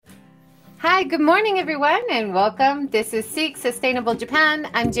Hi, good morning, everyone, and welcome. This is Seek Sustainable Japan.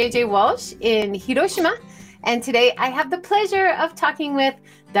 I'm JJ Walsh in Hiroshima, and today I have the pleasure of talking with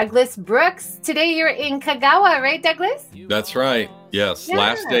Douglas Brooks. Today you're in Kagawa, right, Douglas? That's right. Yes. Yeah.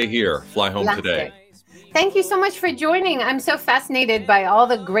 Last day here. Fly home Last today. day. Thank you so much for joining. I'm so fascinated by all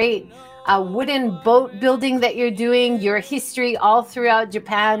the great wooden boat building that you're doing, your history all throughout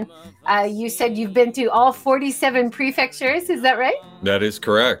Japan. You said you've been to all 47 prefectures. Is that right? That is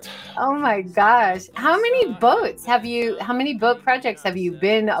correct. Oh my gosh. How many boat projects have you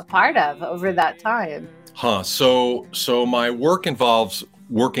been a part of over that time? So my work involves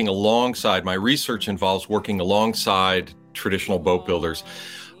working alongside, my research involves working alongside traditional boat builders,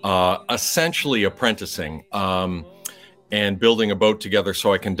 essentially apprenticing, and building a boat together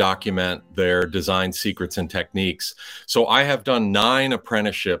so I can document their design secrets and techniques. So I have done 9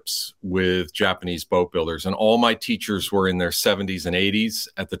 apprenticeships with Japanese boat builders, and all my teachers were in their 70s and 80s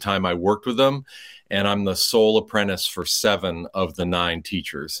at the time I worked with them. And I'm the sole apprentice for 7 of the 9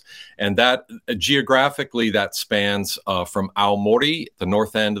 teachers. And that geographically, that spans from Aomori, the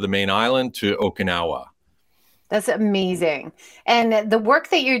north end of the main island, to Okinawa. That's amazing. And the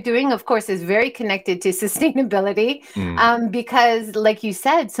work that you're doing, of course, is very connected to sustainability because, like you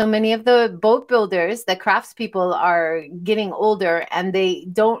said, so many of the boat builders, the craftspeople are getting older and they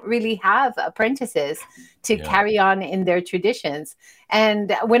don't really have apprentices to carry on in their traditions.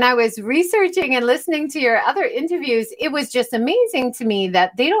 And when I was researching and listening to your other interviews, it was just amazing to me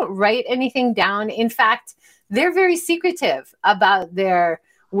that they don't write anything down. In fact, they're very secretive about their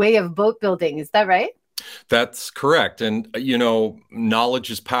way of boat building. Is that right? That's correct. And, knowledge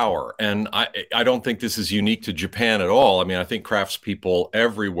is power. And I don't think this is unique to Japan at all. I mean, I think craftspeople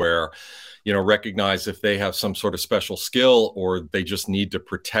everywhere, recognize if they have some sort of special skill or they just need to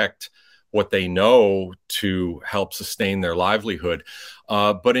protect what they know to help sustain their livelihood.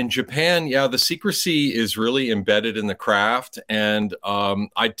 But in Japan, the secrecy is really embedded in the craft. And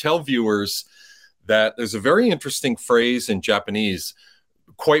I tell viewers that there's a very interesting phrase in Japanese,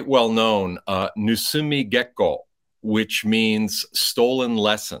 quite well known, Nusumi Gekko, which means stolen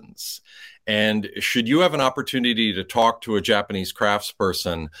lessons. And should you have an opportunity to talk to a Japanese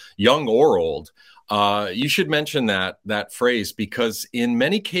craftsperson, young or old, you should mention that phrase, because in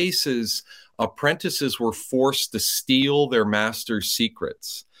many cases, apprentices were forced to steal their master's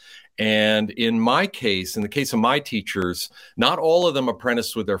secrets. And in my case, in the case of my teachers, not all of them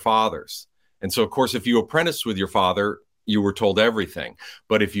apprenticed with their fathers. And so, of course, if you apprenticed with your father, you were told everything.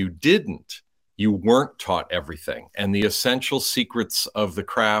 But if you didn't, you weren't taught everything. And the essential secrets of the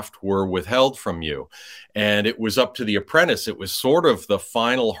craft were withheld from you. And it was up to the apprentice. It was sort of the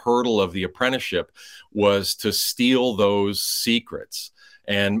final hurdle of the apprenticeship was to steal those secrets.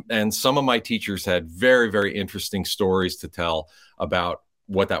 And some of my teachers had very, very interesting stories to tell about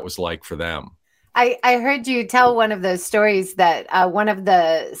what that was like for them. I heard you tell one of those stories that one of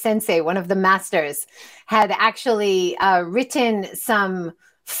the masters, had actually written some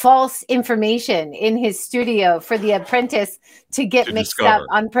false information in his studio for the apprentice to get mixed up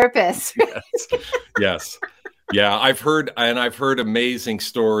on purpose. Yes. Yeah, I've heard amazing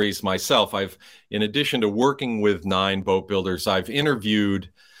stories myself. In addition to working with 9 boat builders, I've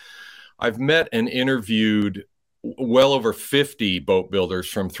met and interviewed well over 50 boat builders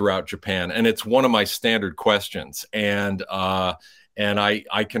from throughout Japan. And it's one of my standard questions. And I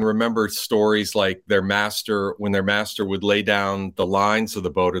can remember stories like when their master would lay down the lines of the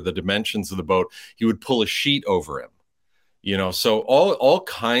boat or the dimensions of the boat, he would pull a sheet over him. So all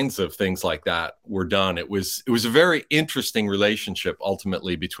kinds of things like that were done. It was a very interesting relationship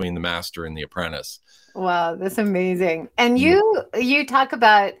ultimately between the master and the apprentice. Wow, that's amazing. And you talk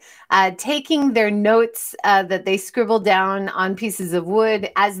about taking their notes that they scribble down on pieces of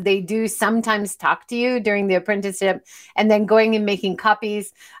wood, as they do sometimes talk to you during the apprenticeship, and then going and making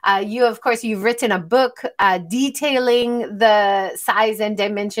copies. You've written a book detailing the size and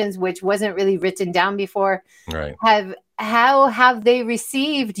dimensions, which wasn't really written down before. Right. How have they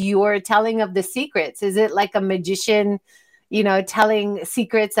received your telling of the secrets? Is it like a magician, telling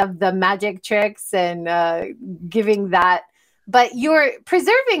secrets of the magic tricks and giving that, but you're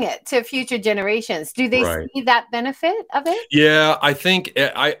preserving it to future generations? Do they see that benefit of it? Yeah, I think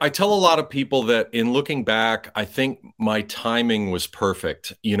I tell a lot of people that in looking back, I think my timing was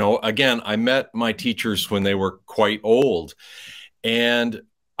perfect. Again, I met my teachers when they were quite old. And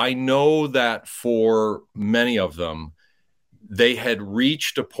I know that for many of them, they had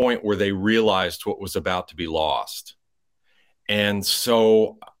reached a point where they realized what was about to be lost. And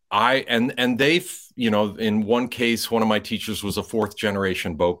so in one case, one of my teachers was a 4th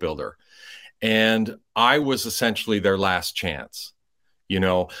generation boat builder. And I was essentially their last chance.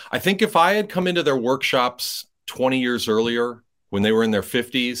 I think if I had come into their workshops 20 years earlier when they were in their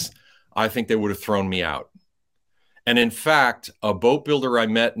 50s, I think they would have thrown me out. And in fact, a boat builder I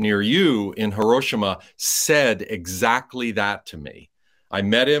met near you in Hiroshima said exactly that to me. I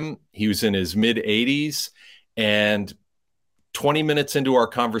met him. He was in his mid 80s. And 20 minutes into our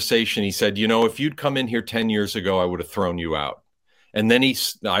conversation, he said, if you'd come in here 10 years ago, I would have thrown you out. And then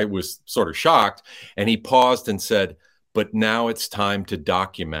I was sort of shocked, and he paused and said, but now it's time to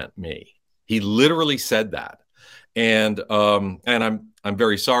document me. He literally said that. And I'm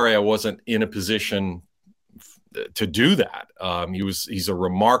very sorry I wasn't in a position to do that. He's a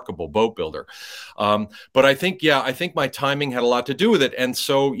remarkable boat builder. But I think my timing had a lot to do with it. And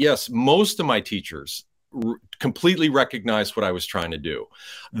so, yes, most of my teachers completely recognized what I was trying to do,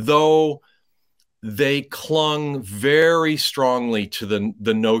 though they clung very strongly to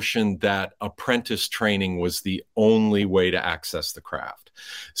the notion that apprentice training was the only way to access the craft.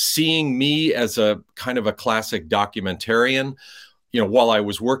 Seeing me as a kind of a classic documentarian, while I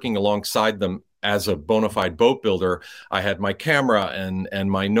was working alongside them as a bona fide boat builder, I had my camera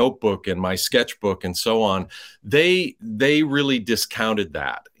and my notebook and my sketchbook and so on. They really discounted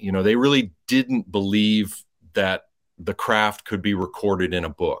that. They really didn't believe that the craft could be recorded in a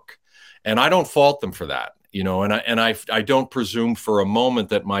book. And I don't fault them for that, and I don't presume for a moment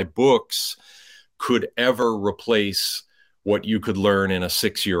that my books could ever replace what you could learn in a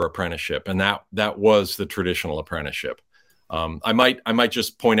 6-year apprenticeship. And that was the traditional apprenticeship. I might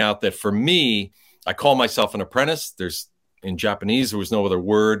just point out that for me, I call myself an apprentice. In Japanese, there was no other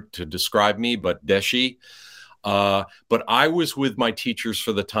word to describe me but deshi. But I was with my teachers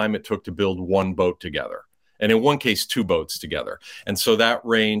for the time it took to build one boat together. And in one case, 2 boats together. And so that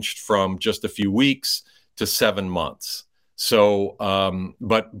ranged from just a few weeks to 7 months. So,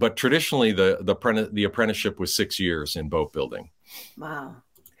 but traditionally, the apprenticeship was 6 years in boat building. Wow.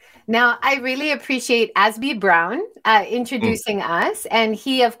 Now, I really appreciate Asby Brown introducing us. And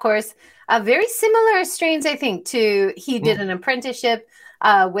he, of course, very similar strains, I think, he did an apprenticeship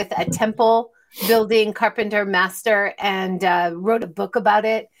with a temple building carpenter master and wrote a book about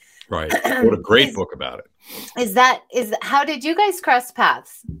it. Right. What a great book about it. How did you guys cross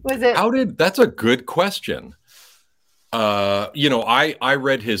paths? That's a good question. I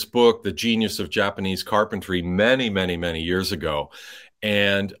read his book, The Genius of Japanese Carpentry, many, many, many years ago.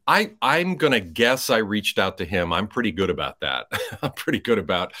 And I'm going to guess I reached out to him. I'm pretty good about that. I'm pretty good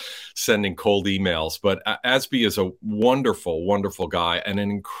about sending cold emails. But Asby is a wonderful, wonderful guy and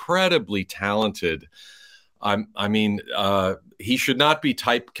an incredibly talented. He should not be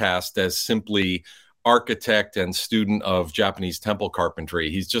typecast as simply architect and student of Japanese temple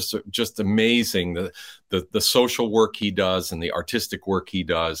carpentry. He's just amazing. The social work he does and the artistic work he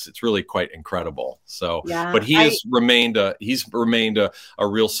does, it's really quite incredible. So, yeah, but he's remained a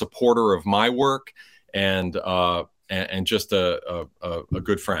real supporter of my work and just a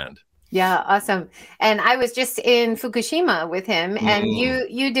good friend. Yeah, awesome. And I was just in Fukushima with him, and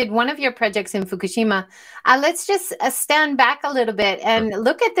you did one of your projects in Fukushima. Let's just stand back a little bit and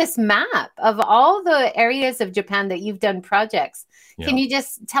look at this map of all the areas of Japan that you've done projects. Yeah. Can you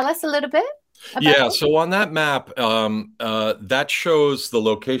just tell us a little bit about that? So on that map, that shows the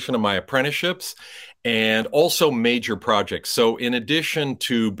location of my apprenticeships and also major projects. So in addition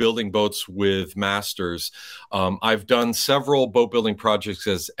to building boats with masters, I've done several boat building projects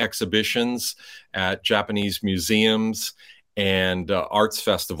as exhibitions at Japanese museums and arts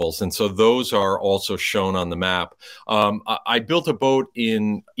festivals. And so those are also shown on the map. I built a boat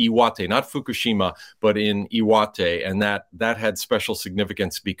in Iwate, not Fukushima, but in Iwate. And that had special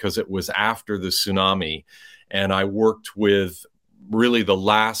significance because it was after the tsunami. And I worked with really the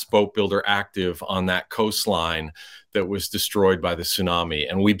last boat builder active on that coastline that was destroyed by the tsunami.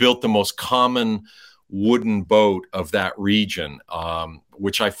 And we built the most common wooden boat of that region,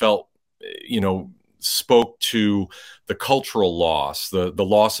 which I felt, spoke to the cultural loss, the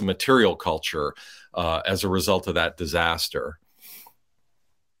loss of material culture as a result of that disaster.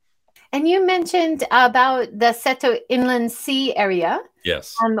 And you mentioned about the Seto Inland Sea area.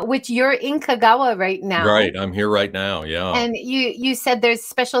 Yes. Which you're in Kagawa right now. Right. I'm here right now. Yeah. And you said there's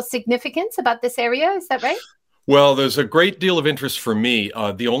special significance about this area. Is that right? Well, there's a great deal of interest for me.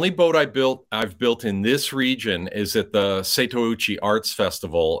 The only boat I've built in this region is at the Setouchi Arts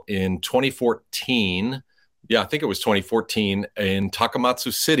Festival in 2014. Yeah, I think it was 2014 in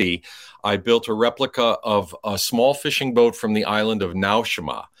Takamatsu City. I built a replica of a small fishing boat from the island of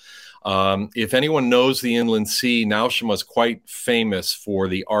Naoshima. If anyone knows the inland sea, Naoshima is quite famous for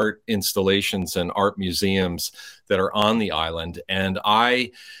the art installations and art museums that are on the island. And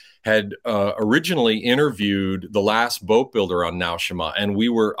I had originally interviewed the last boat builder on Naoshima, and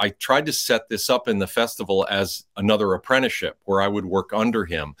I tried to set this up in the festival as another apprenticeship where I would work under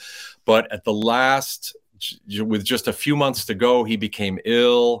him. But at the last, with just a few months to go, he became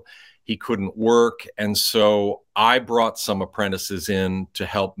ill. He couldn't work. And so I brought some apprentices in to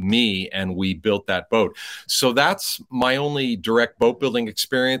help me, and we built that boat. So that's my only direct boat building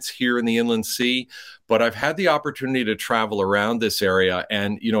experience here in the Inland Sea. But I've had the opportunity to travel around this area,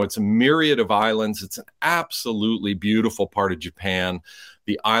 and, it's a myriad of islands. It's an absolutely beautiful part of Japan.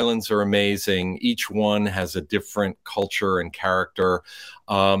 The islands are amazing. Each one has a different culture and character.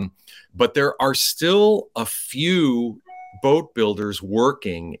 But there are still a few boat builders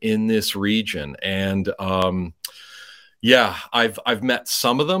working in this region. And I've met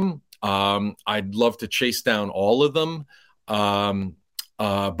some of them. I'd love to chase down all of them.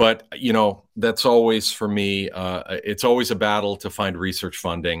 But that's always for me. It's always a battle to find research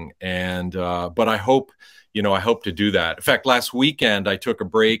funding. And but I hope to do that. In fact, last weekend I took a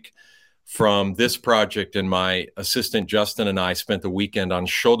break from this project, and my assistant Justin and I spent the weekend on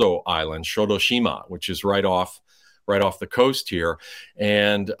Shodo Island, Shodoshima, which is right off the coast here.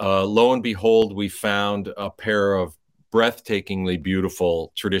 And lo and behold, we found a pair of breathtakingly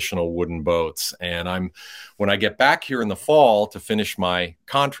beautiful traditional wooden boats. And when I get back here in the fall to finish my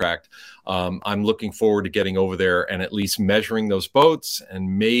contract, I'm looking forward to getting over there and at least measuring those boats,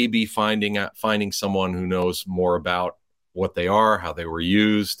 and maybe finding someone who knows more about what they are, how they were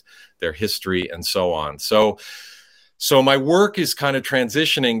used, their history, and so on. So my work is kind of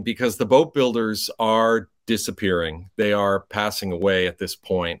transitioning because the boat builders are disappearing. They are passing away at this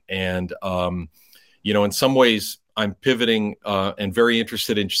point. And, in some ways, I'm pivoting and very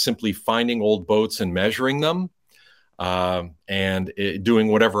interested in simply finding old boats and measuring them, and doing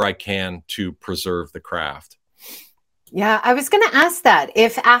whatever I can to preserve the craft. Yeah, I was going to ask that.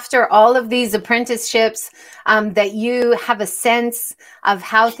 If after all of these apprenticeships that you have a sense of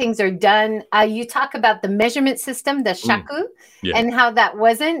how things are done, you talk about the measurement system, the shaku, and how that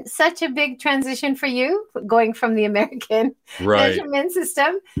wasn't such a big transition for you, going from the American measurement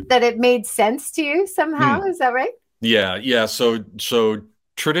system, that it made sense to you somehow. Is that right? Yeah. So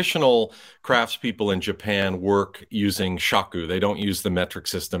traditional craftspeople in Japan work using shaku. They don't use the metric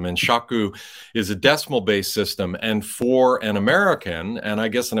system. And shaku is a decimal-based system. And for an American, and I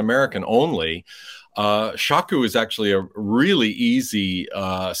guess an American only, shaku is actually a really easy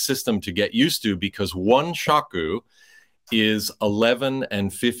system to get used to, because one shaku is 11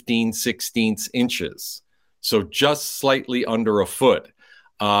 and 15/16 inches. So just slightly under a foot.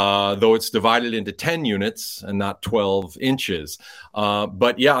 Though it's divided into 10 units and not 12 inches.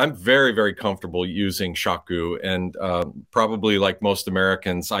 But yeah, I'm very, very comfortable using shaku, and probably like most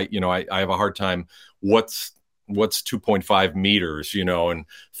Americans, I have a hard time what's 2.5 meters, and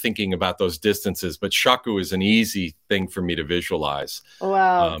thinking about those distances. But shaku is an easy thing for me to visualize.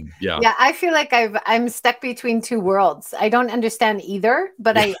 Wow. Yeah, I feel like I'm stuck between two worlds. I don't understand either,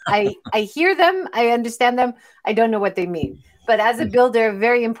 but I hear them, I understand them. I don't know what they mean. But as a builder,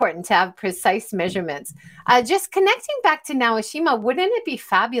 very important to have precise measurements. Just connecting back to Naoshima, wouldn't it be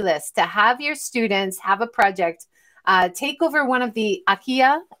fabulous to have your students have a project, take over one of the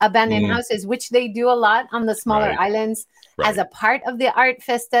Akiya abandoned houses, which they do a lot on the smaller islands, as a part of the art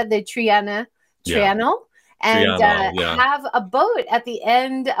festa, the Trienal, and have a boat at the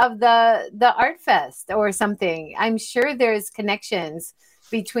end of the art fest or something. I'm sure there's connections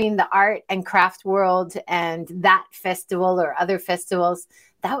between the art and craft world and that festival or other festivals.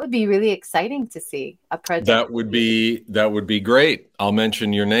 That would be really exciting to see a project. That would be great. I'll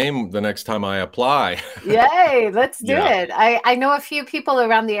mention your name the next time I apply. Yay, let's do it. I know a few people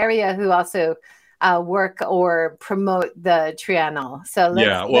around the area who also work or promote the Trienal. So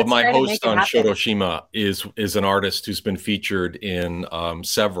let's my host on Shodoshima is an artist who's been featured in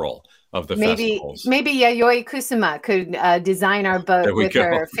several of the festivals. Maybe Yayoi Kusuma could design our boat with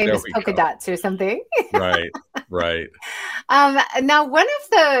her famous polka dots or something. Right. Now, one of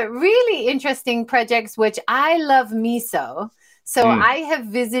the really interesting projects, which I love miso. So I have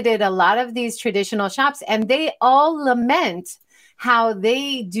visited a lot of these traditional shops, and they all lament how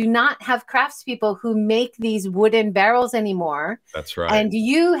they do not have craftspeople who make these wooden barrels anymore. That's right. And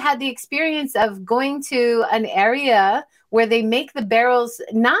you had the experience of going to an area where they make the barrels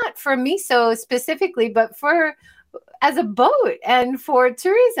not for miso specifically, but as a boat and for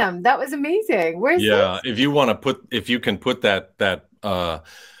tourism. That was amazing. Where's this? If you can put that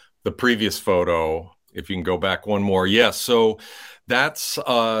the previous photo, if you can go back one more. Yes. So that's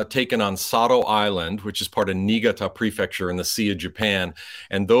taken on Sado Island, which is part of Niigata Prefecture in the Sea of Japan.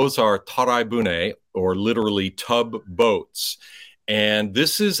 And those are taraibune, or literally tub boats. And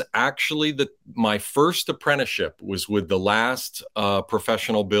this is actually my first apprenticeship was with the last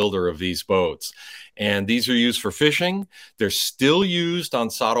professional builder of these boats. And these are used for fishing. They're still used on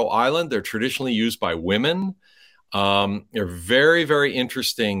Sado Island. They're traditionally used by women. They're very, very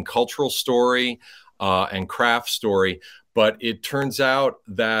interesting cultural story and craft story. But it turns out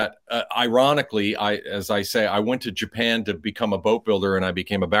that, ironically, as I say, I went to Japan to become a boat builder, and I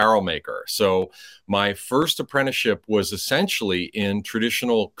became a barrel maker. So my first apprenticeship was essentially in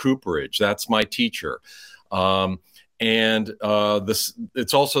traditional cooperage. That's my teacher. It's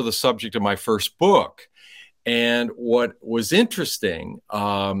also the subject of my first book. And what was interesting,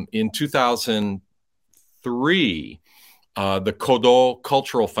 in 2003, the Kodo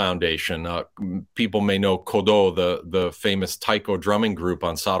Cultural Foundation, people may know Kodo, the famous taiko drumming group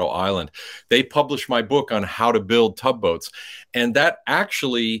on Sado Island. They published my book on how to build tugboats. And that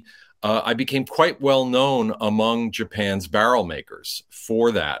actually, I became quite well known among Japan's barrel makers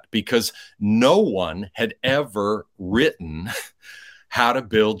for that, because no one had ever written how to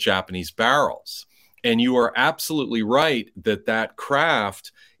build Japanese barrels. And you are absolutely right that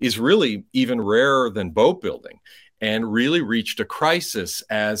craft is really even rarer than boat building, and really reached a crisis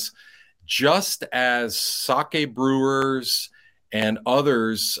just as sake brewers and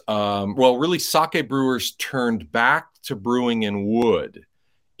others, really sake brewers turned back to brewing in wood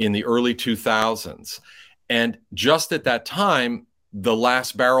in the early 2000s. And just at that time, the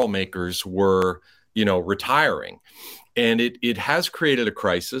last barrel makers were, retiring. And it has created a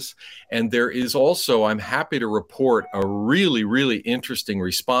crisis. And there is also, I'm happy to report, a really, really interesting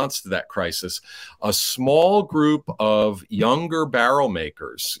response to that crisis. A small group of younger barrel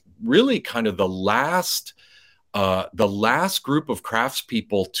makers, really kind of the last group of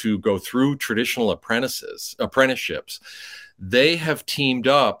craftspeople to go through traditional apprenticeships, they have teamed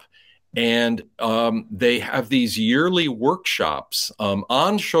up. And they have these yearly workshops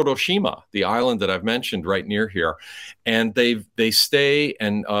on Shodoshima, the island that I've mentioned right near here. And they stay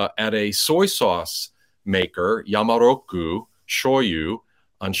at a soy sauce maker, Yamaroku Shoyu,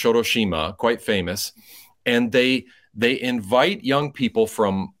 on Shodoshima, quite famous. And they invite young people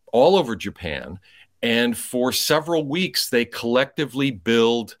from all over Japan. And for several weeks, they collectively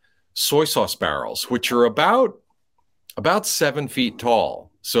build soy sauce barrels, which are about 7 feet tall.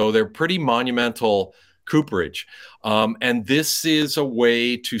 So they're pretty monumental cooperage. And this is a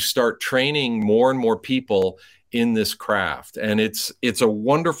way to start training more and more people in this craft. And it's a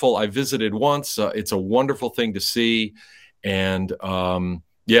wonderful, I visited once, it's a wonderful thing to see. And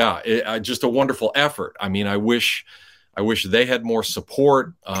just a wonderful effort. I mean, I wish they had more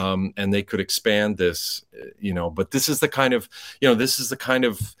support, and they could expand this, but this is the kind of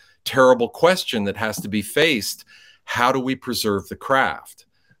terrible question that has to be faced. How do we preserve the craft?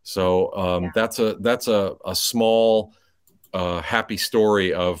 So that's a small, happy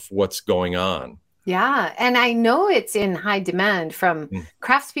story of what's going on. Yeah. And I know it's in high demand from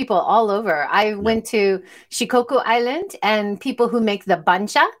craftspeople all over. I went to Shikoku Island, and people who make the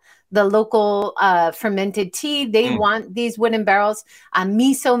bancha, the local fermented tea, they want these wooden barrels.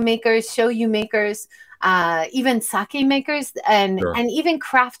 Miso makers, shoyu makers, even sake makers, and even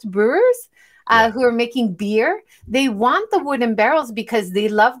craft brewers. Who are making beer, they want the wooden barrels because they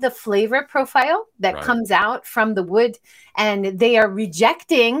love the flavor profile that comes out from the wood, and they are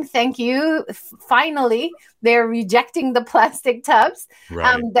rejecting, finally, they're rejecting the plastic tubs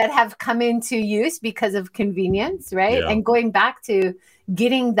that have come into use because of convenience, and going back to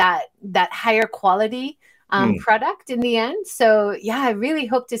getting that higher quality product in the end. So I really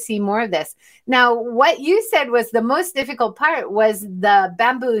hope to see more of this. Now, what you said was the most difficult part was the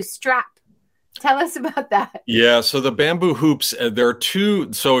bamboo strap. Tell us about that. Yeah, so the bamboo hoops, there are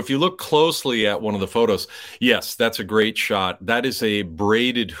two. So if you look closely at one of the photos, yes, that's a great shot. That is a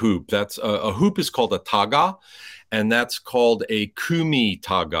braided hoop. That's a hoop is called a taga, and that's called a kumi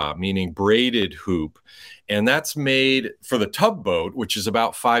taga, meaning braided hoop. And that's made for the tugboat, which is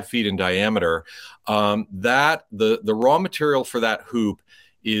about 5 feet in diameter. The raw material for that hoop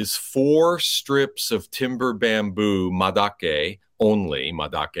is 4 strips of timber bamboo madake, only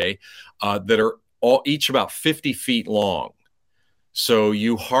madake, that are each about 50 feet long. So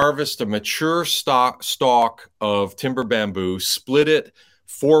you harvest a mature stalk of timber bamboo, split it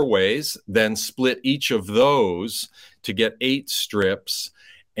 4 ways, then split each of those to get 8 strips,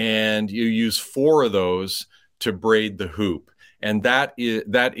 and you use 4 of those to braid the hoop. And that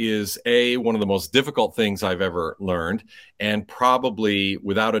is one of the most difficult things I've ever learned, and probably,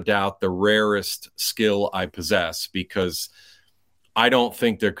 without a doubt, the rarest skill I possess, because I don't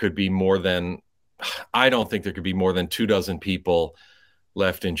think there could be more than 24 people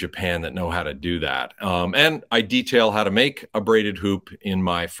left in Japan that know how to do that. And I detail how to make a braided hoop in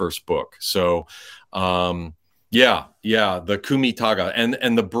my first book. So, yeah, the kumitaga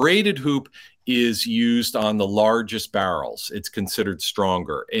and the braided hoop is used on the largest barrels. It's considered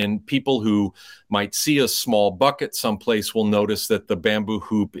stronger. And people who might see a small bucket someplace will notice that the bamboo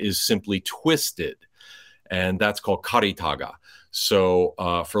hoop is simply twisted, and that's called karitaga. So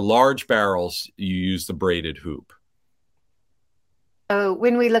for large barrels, you use the braided hoop. So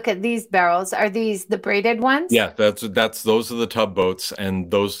when we look at these barrels, are these the braided ones? Yeah, those are the tubboats, and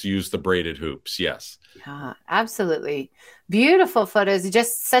those use the braided hoops. Yes. Yeah, absolutely. Beautiful photos.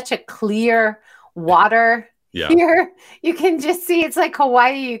 Just such a clear water here. You can just see, it's like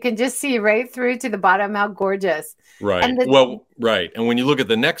Hawaii. You can just see right through to the bottom. How gorgeous. Right. And right. And when you look at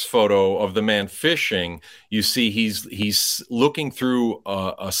the next photo of the man fishing, you see he's looking through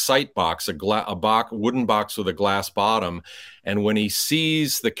a sight box, wooden box with a glass bottom. And when he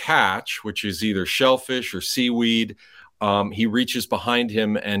sees the catch, which is either shellfish or seaweed, he reaches behind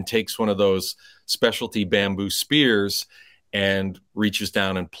him and takes one of those specialty bamboo spears and reaches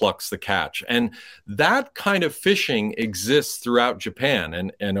down and plucks the catch. And that kind of fishing exists throughout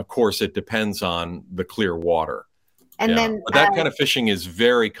Japan. And of course, it depends on the clear water. And then but that kind of fishing is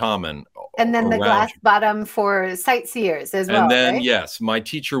very common. And then the glass bottom for sightseers as well. And then, right? Yes, my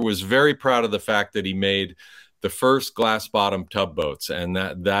teacher was very proud of the fact that he made the first glass bottom tubboats, and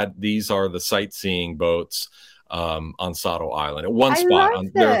that these are the sightseeing boats on Sado Island. At one spot,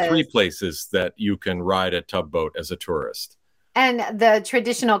 there are 3 places that you can ride a tubboat as a tourist. And the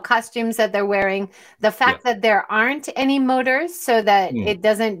traditional costumes that they're wearing, the fact that there aren't any motors so that it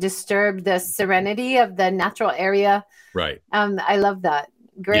doesn't disturb the serenity of the natural area. Right. I love that.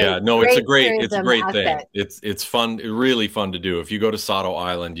 Great. Yeah, no, it's a great thing. Asset. It's fun, really fun to do. If you go to Sado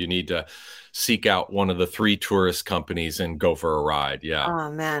Island, you need to seek out one of the 3 tourist companies and go for a ride. Yeah. Oh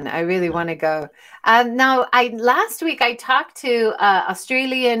man, I really want to go. Now, last week I talked to an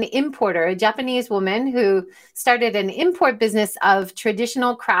Australian importer, a Japanese woman who started an import business of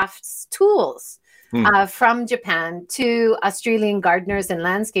traditional crafts tools from Japan to Australian gardeners and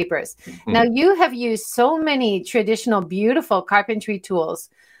landscapers. Now, you have used so many traditional, beautiful carpentry tools.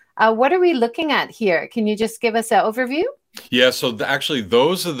 What are we looking at here? Can you just give us an overview? Yeah, so actually,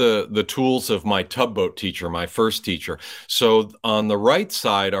 those are the tools of my tubboat teacher, my first teacher. So on the right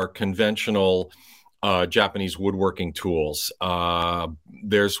side are conventional Japanese woodworking tools.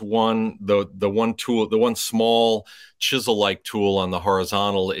 There's the one small chisel-like tool on the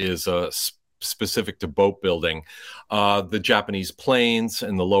horizontal is specific to boat building. The Japanese planes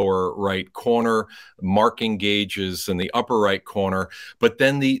in the lower right corner, marking gauges in the upper right corner. But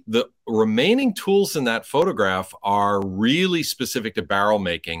then the remaining tools in that photograph are really specific to barrel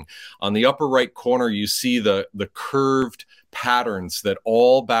making. On the upper right corner, you see the curved patterns that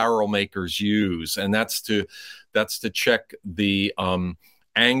all barrel makers use. And that's to check the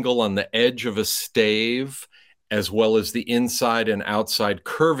angle on the edge of a stave, as well as the inside and outside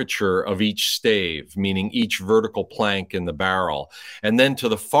curvature of each stave, meaning each vertical plank in the barrel. And then to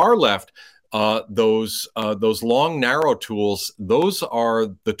the far left, those long, narrow tools, those are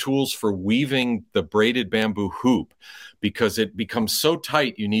the tools for weaving the braided bamboo hoop, because it becomes so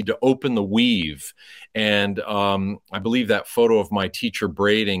tight, you need to open the weave. And I believe that photo of my teacher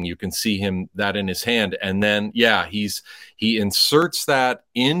braiding, you can see that in his hand. And then, he inserts that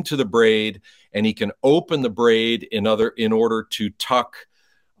into the braid, and he can open the braid in order to tuck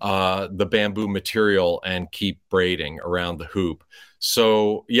the bamboo material and keep braiding around the hoop.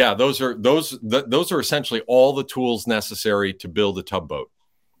 So those are essentially all the tools necessary to build a tubboat.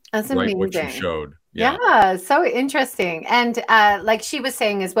 That's amazing. Right, which you showed. Yeah, so interesting. And like she was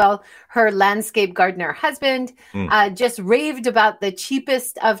saying as well, her landscape gardener husband just raved about the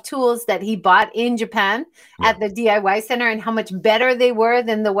cheapest of tools that he bought in Japan at the DIY center, and how much better they were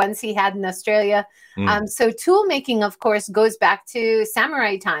than the ones he had in Australia. So tool making, of course, goes back to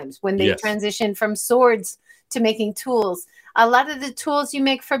samurai times when they transitioned from swords to making tools. A lot of the tools you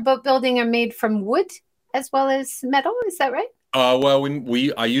make for boat building are made from wood as well as metal. Is that right? Well,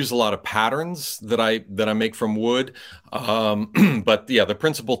 I use a lot of patterns that I make from wood, but the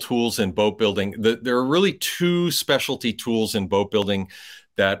principal tools in boat building, there are really 2 specialty tools in boat building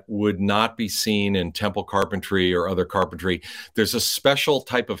that would not be seen in temple carpentry or other carpentry. There's a special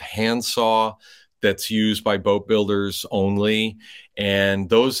type of handsaw that's used by boat builders only, and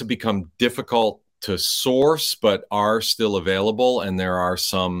those have become difficult to source, but are still available. And there are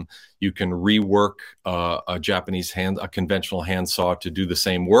some, you can rework a conventional handsaw to do the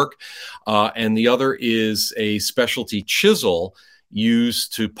same work. And the other is a specialty chisel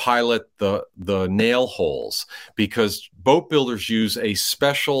used to pilot the nail holes, because boat builders use a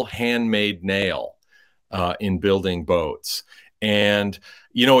special handmade nail in building boats. And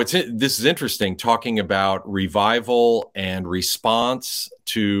this is interesting, talking about revival and response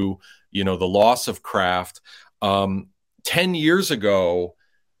to the loss of craft. 10 years ago,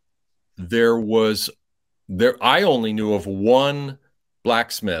 I only knew of one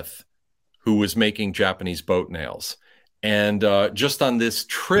blacksmith who was making Japanese boat nails. And just on this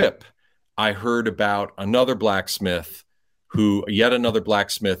trip, I heard about yet another blacksmith who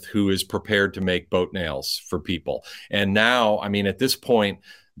is prepared to make boat nails for people. And now, I mean, at this point,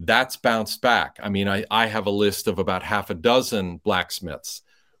 that's bounced back. I mean, I have a list of about half a dozen blacksmiths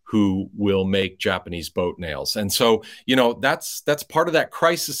who will make Japanese boat nails. And so, that's part of that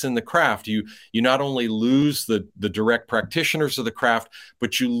crisis in the craft. You not only lose the direct practitioners of the craft,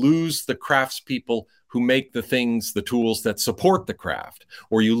 but you lose the craftspeople who make the tools that support the craft,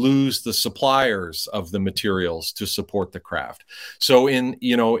 or you lose the suppliers of the materials to support the craft. So in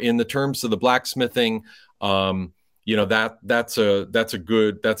the terms of the blacksmithing, that's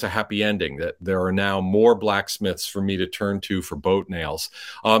a happy ending, that there are now more blacksmiths for me to turn to for boat nails.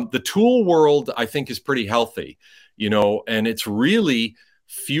 The tool world, I think, is pretty healthy, and it's really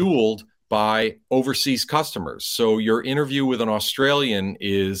fueled by overseas customers. So your interview with an Australian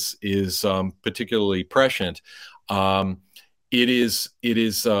is particularly prescient. It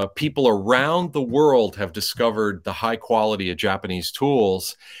is people around the world have discovered the high quality of Japanese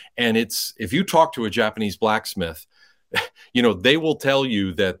tools, and if you talk to a Japanese blacksmith, they will tell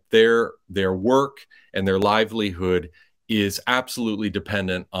you that their work and their livelihood is absolutely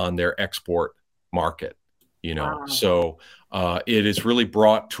dependent on their export market. Wow. So it has really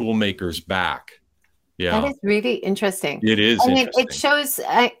brought tool makers back. Yeah, that is really interesting. It is. I mean, it shows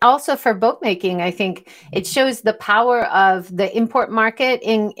also for boat making, I think it shows the power of the import market,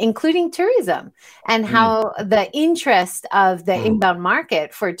 including tourism, and how the interest of the inbound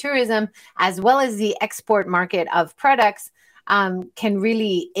market for tourism, as well as the export market of products, can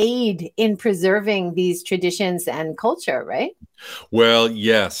really aid in preserving these traditions and culture, right? Well,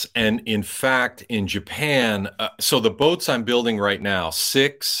 yes. And in fact, in Japan, so the boats I'm building right now,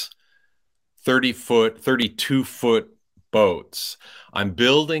 6 30-foot, 32-foot boats. I'm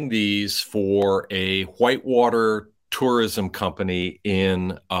building these for a whitewater tourism company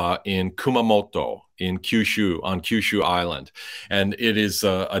in Kumamoto, in Kyushu, on Kyushu Island. And it is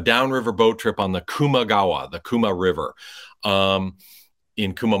a downriver boat trip on the Kuma River,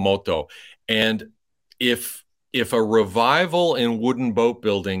 in Kumamoto. And if a revival in wooden boat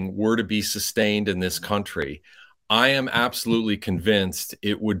building were to be sustained in this country, I am absolutely convinced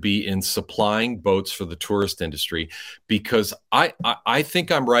it would be in supplying boats for the tourist industry, because I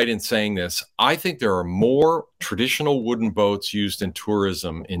think I'm right in saying this. I think there are more traditional wooden boats used in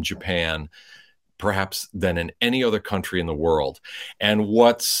tourism in Japan, perhaps, than in any other country in the world. And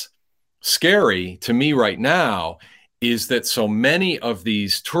what's scary to me right now is that so many of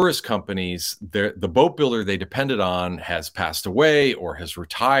these tourist companies, the boat builder they depended on has passed away or has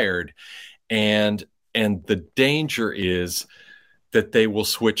retired. And the danger is that they will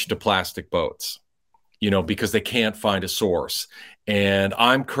switch to plastic boats, because they can't find a source. And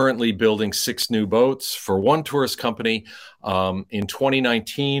I'm currently building 6 new boats for one tourist company. In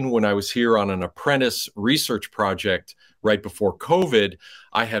 2019, when I was here on an apprentice research project right before COVID,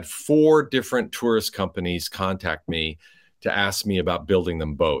 I had 4 different tourist companies contact me to ask me about building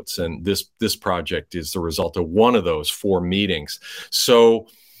them boats. And this project is the result of one of those 4 meetings. So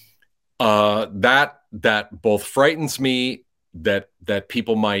that both frightens me that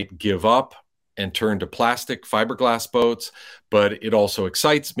people might give up and turn to plastic fiberglass boats, but it also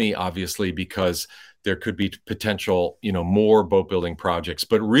excites me, obviously, because there could be potential, more boat building projects.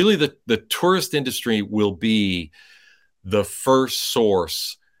 But really, the tourist industry will be the first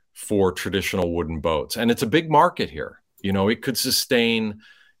source for traditional wooden boats, and it's a big market here. It could sustain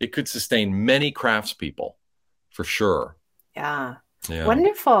many craftspeople, for sure. Yeah. Yeah.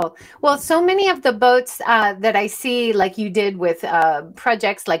 Wonderful. Well, so many of the boats that I see, like you did with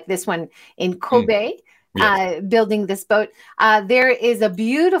projects like this one in Kobe, yes, building this boat, there is a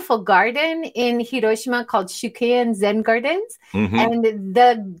beautiful garden in Hiroshima called Shukeien Zen Gardens. And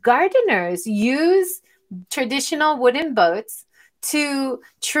the gardeners use traditional wooden boats to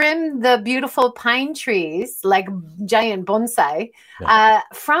trim the beautiful pine trees, like giant bonsai,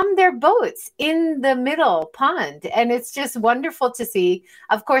 from their boats in the middle pond. And it's just wonderful to see.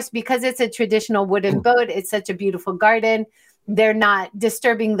 Of course, because it's a traditional wooden boat, it's such a beautiful garden. They're not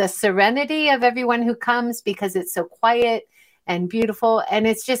disturbing the serenity of everyone who comes because it's so quiet and beautiful. And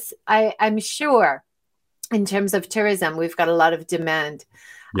it's just, I'm sure in terms of tourism. We've got a lot of demand.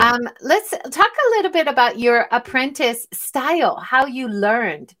 Yeah. Let's talk a little bit about your apprentice style, how you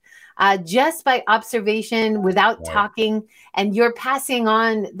learned just by observation without talking, and you're passing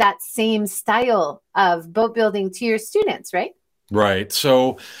on that same style of boat building to your students, right? Right.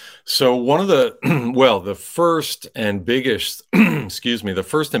 So one of the, well, the first and biggest, excuse me, the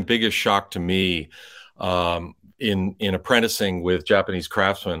first and biggest shock to me in apprenticing with Japanese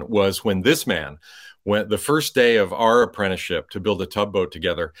craftsmen was when this man, when the first day of our apprenticeship to build a tugboat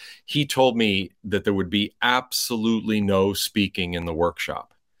together, he told me that there would be absolutely no speaking in the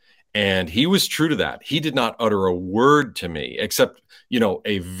workshop. And he was true to that. He did not utter a word to me except,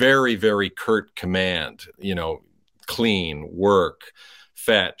 a very, very curt command, clean, work,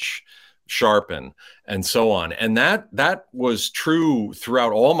 fetch, sharpen, and so on. And that was true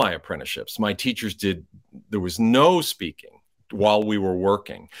throughout all my apprenticeships. My teachers there was no speaking while we were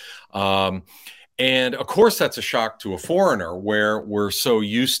working. And of course, that's a shock to a foreigner where we're so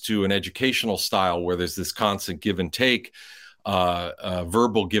used to an educational style where there's this constant give and take,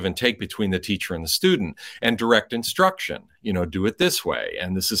 verbal give and take between the teacher and the student, and direct instruction, do it this way,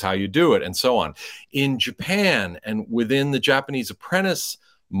 and this is how you do it, and so on. In Japan and within the Japanese apprentice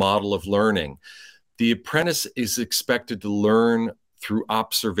model of learning, the apprentice is expected to learn through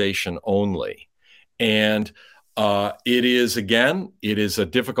observation only. And it is a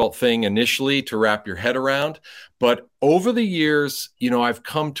difficult thing initially to wrap your head around. But over the years, I've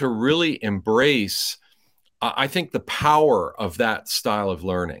come to really embrace, I think, the power of that style of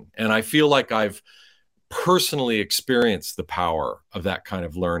learning. And I feel like I've personally experienced the power of that kind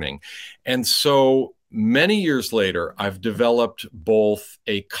of learning. And so many years later, I've developed both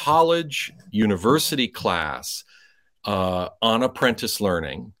a college university class on apprentice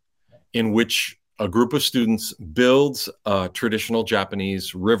learning, in which a group of students builds a traditional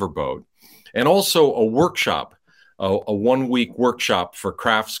Japanese riverboat, and also a workshop, a one-week workshop for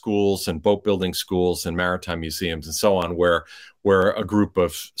craft schools and boat building schools and maritime museums and so on, where a group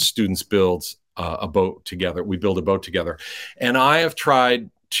of students builds a boat together. We build a boat together. And I have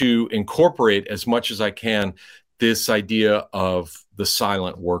tried to incorporate as much as I can this idea of the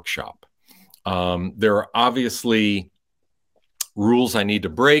silent workshop. There are obviously rules I need to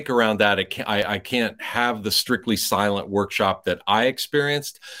break around that. I can't have the strictly silent workshop that I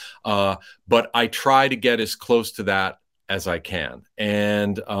experienced, but I try to get as close to that as I can.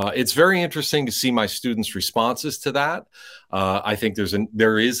 And it's very interesting to see my students' responses to that. I think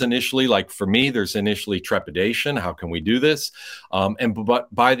there is initially, like for me, there's initially trepidation. How can we do this?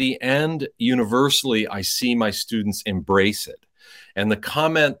 But by the end, universally, I see my students embrace it. And the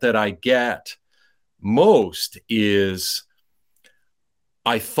comment that I get most is,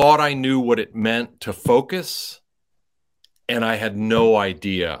 I thought I knew what it meant to focus, and I had no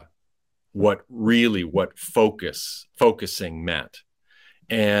idea what focusing meant.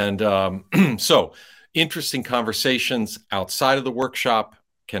 And so interesting conversations outside of the workshop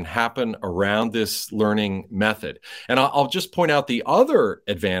can happen around this learning method. And I'll just point out the other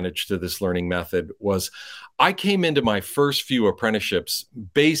advantage to this learning method was I came into my first few apprenticeships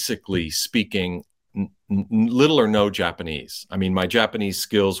basically speaking little or no Japanese. I mean, my Japanese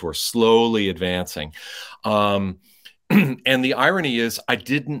skills were slowly advancing. And the irony is I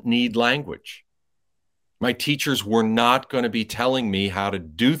didn't need language. My teachers were not going to be telling me how to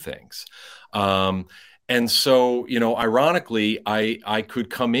do things. And so, ironically, I could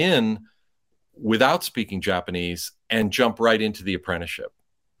come in without speaking Japanese and jump right into the apprenticeship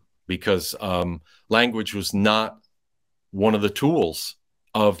because language was not one of the tools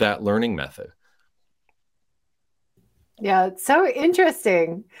of that learning method. Yeah, it's so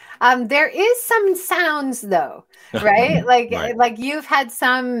interesting. There is some sounds though, right? Right. Like you've had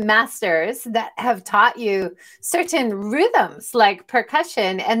some masters that have taught you certain rhythms like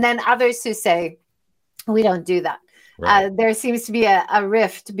percussion, and then others who say, we don't do that. Right. There seems to be a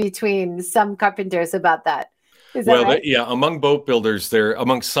rift between some carpenters about that. Is that right? Yeah, among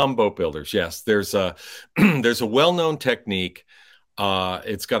some boat builders, yes, there's a there's a well-known technique.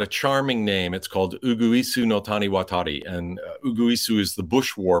 It's got a charming name. It's called Uguisu no Taniwatari, and Uguisu is the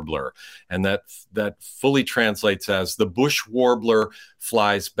bush warbler, and that fully translates as the bush warbler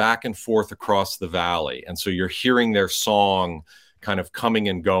flies back and forth across the valley, and so you're hearing their song kind of coming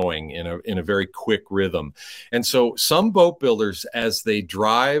and going in a very quick rhythm. And so some boat builders, as they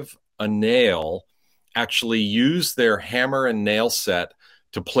drive a nail, actually use their hammer and nail set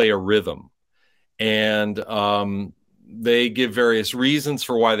to play a rhythm, and they give various reasons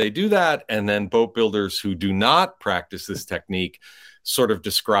for why they do that. And then boat builders who do not practice this technique sort of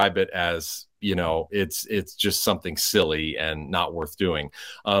describe it as, it's just something silly and not worth doing.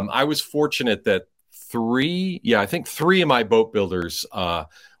 I was fortunate that I think three of my boat builders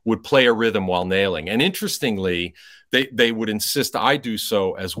would play a rhythm while nailing. And interestingly, they would insist I do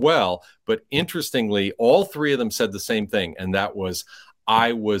so as well. But interestingly, all three of them said the same thing, and that was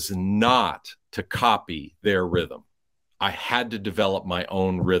I was not to copy their rhythm. I had to develop my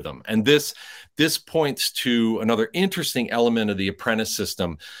own rhythm. And this points to another interesting element of the apprentice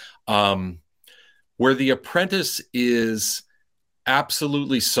system, where the apprentice is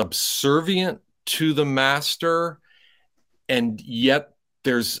absolutely subservient to the master, and yet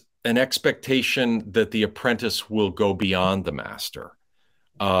there's an expectation that the apprentice will go beyond the master.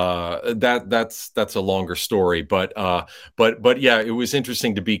 That's a longer story, but yeah, it was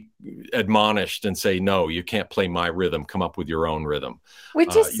interesting to be admonished and say, no, you can't play my rhythm. Come up with your own rhythm,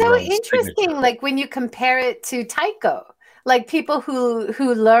 which is so interesting. signature. Like when you compare it to taiko, like people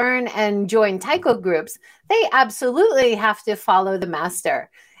who learn and join taiko groups, they absolutely have to follow the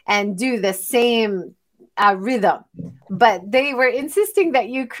master and do the same rhythm, but they were insisting that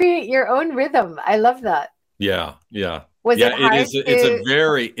you create your own rhythm. I love that. Yeah. Was it hard?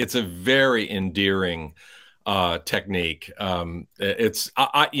 It's a very endearing technique. It's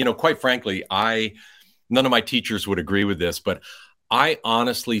quite frankly, none of my teachers would agree with this, but I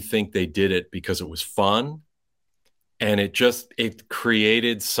honestly think they did it because it was fun, and it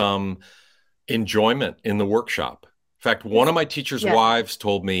created some enjoyment in the workshop. In fact, one of my teacher's wives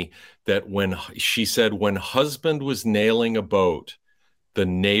told me that when husband was nailing a boat, the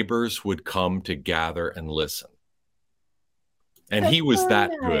neighbors would come to gather and listen. And he was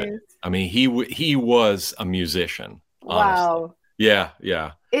that good. I mean, he was a musician. Honestly. Wow.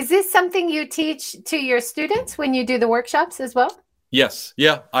 Yeah. Is this something you teach to your students when you do the workshops as well? Yes.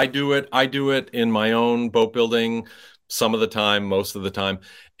 Yeah, I do it. I do it in my own boat building some of the time, most of the time.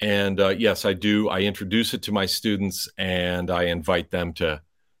 And yes, I do. I introduce it to my students and I invite them to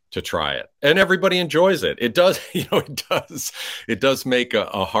try it, and everybody enjoys it. It does, it does make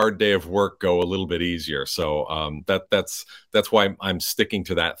a hard day of work go a little bit easier. So that's why I'm sticking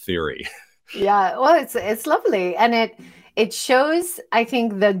to that theory. Yeah, well, it's lovely, and it shows, I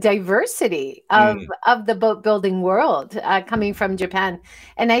think, the diversity of the boat building world coming from Japan,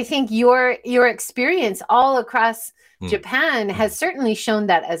 and I think your experience all across Japan has certainly shown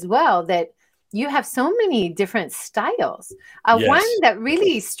that as well. That you have so many different styles. Yes. One that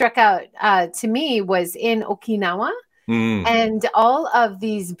really struck out to me was in Okinawa, and all of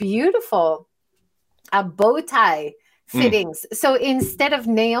these beautiful bow tie fittings. So instead of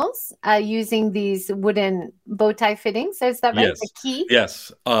nails, using these wooden bow tie fittings, is that right? Yes. The key?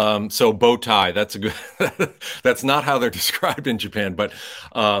 Yes. So bow tie, that's a good, that's not how they're described in Japan, but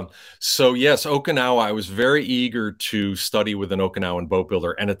so yes, Okinawa, I was very eager to study with an Okinawan boat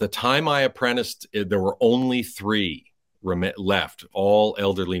builder. And at the time I apprenticed, there were only 3 left, all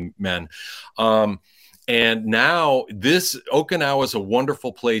elderly men. And now Okinawa is a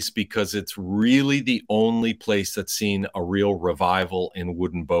wonderful place because it's really the only place that's seen a real revival in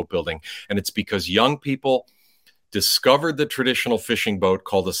wooden boat building. And it's because young people discovered the traditional fishing boat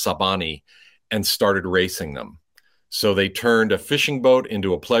called a sabani and started racing them. So they turned a fishing boat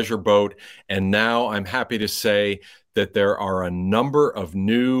into a pleasure boat. And now I'm happy to say that there are a number of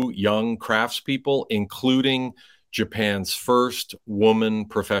new young craftspeople, including Japan's first woman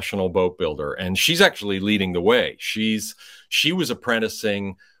professional boat builder. And she's actually leading the way. She was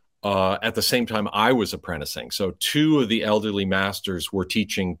apprenticing at the same time I was apprenticing. So 2 of the elderly masters were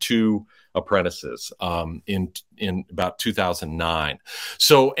teaching 2 apprentices in about 2009.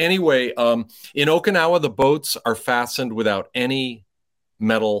 So anyway, in Okinawa, the boats are fastened without any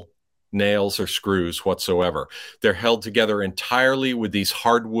metal nails or screws whatsoever. They're held together entirely with these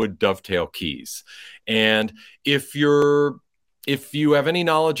hardwood dovetail keys. And if you have any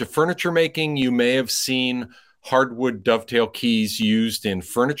knowledge of furniture making, you may have seen hardwood dovetail keys used in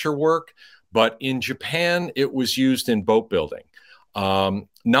furniture work, but in Japan, it was used in boat building.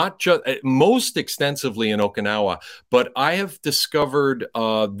 Not just most extensively in Okinawa, but I have discovered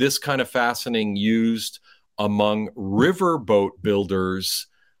this kind of fastening used among river boat builders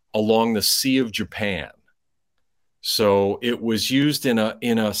along the Sea of Japan. So it was used in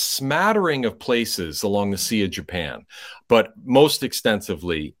a smattering of places along the Sea of Japan, but most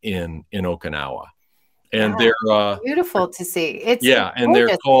extensively in Okinawa. And they're beautiful to see. It's and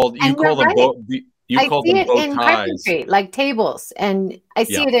they're called I see it in ties. Carpentry, like tables, and I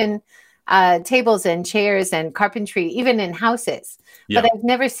see it in tables and chairs and carpentry, even in houses. But I've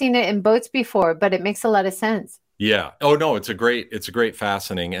never seen it in boats before. But it makes a lot of sense. Yeah. Oh no, it's a great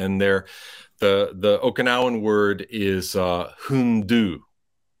fastening, and the Okinawan word is hundu,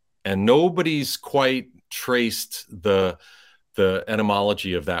 and nobody's quite traced the the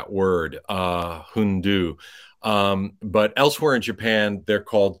etymology of that word, hundu. But elsewhere in Japan, they're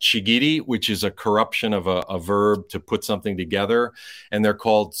called chigiri, which is a corruption of a verb to put something together, and they're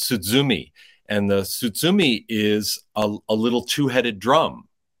called sudzumi. And the sudzumi is a little two-headed drum,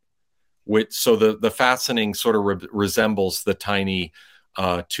 which so the fastening sort of resembles the tiny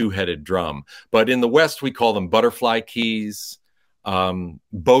two-headed drum. But in the West, we call them butterfly keys.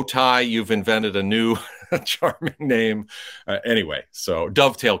 Bow tie, you've invented a new charming name. Anyway, so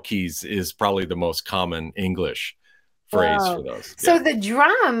dovetail keys is probably the most common English phrase for those. So the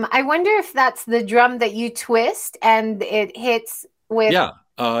drum, I wonder if that's the drum that you twist and it hits with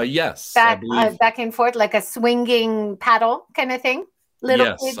yes, back and forth like a swinging paddle kind of thing.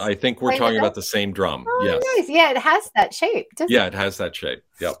 Yes, I think we're talking about the same drum. Oh, yes. Nice. Yeah, it has that shape, doesn't it? It has that shape.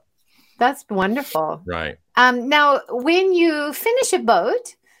 Yep. That's wonderful. Right. Now, when you finish a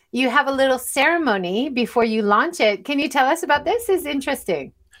boat, you have a little ceremony before you launch it. Can you tell us about this? It's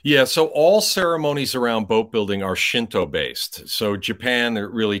interesting. Yeah, so all ceremonies around boat building are Shinto-based. So Japan, there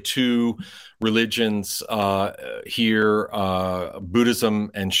are really two religions here, Buddhism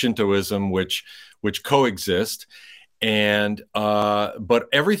and Shintoism, which coexist. And but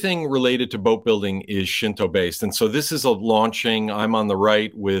everything related to boat building is Shinto based. And so this is a launching. I'm on the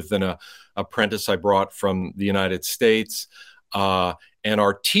right with an apprentice I brought from the United States. And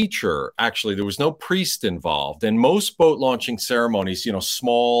our teacher, actually, there was no priest involved. And most boat launching ceremonies,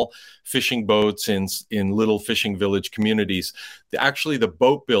 small fishing boats in little fishing village communities, actually the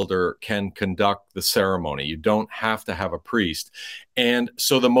boat builder can conduct the ceremony. You don't have to have a priest. And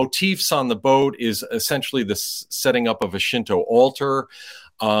so the motifs on the boat is essentially the setting up of a Shinto altar.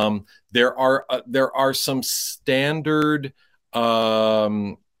 There are some standard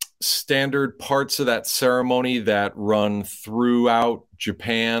parts of that ceremony that run throughout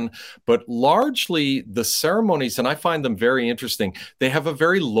Japan, but largely the ceremonies, and I find them very interesting, they have a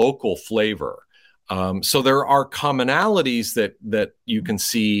very local flavor. So there are commonalities that you can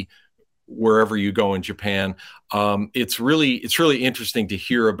see wherever you go in Japan. It's really interesting to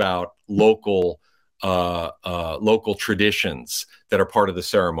hear about local traditions that are part of the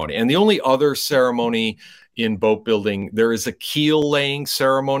ceremony. And the only other ceremony in boat building, there is a keel laying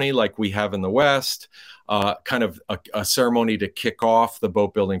ceremony like we have in the West, kind of a ceremony to kick off the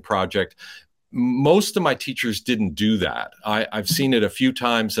boat building project. Most of my teachers didn't do that. I've seen it a few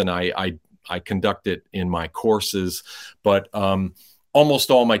times, and I conduct it in my courses, but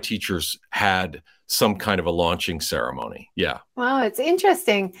almost all my teachers had some kind of a launching ceremony. Yeah. Wow, it's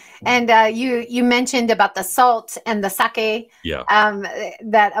interesting. And you mentioned about the salt and the sake. Yeah.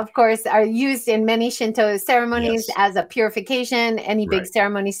 That of course are used in many Shinto ceremonies as a purification. Any big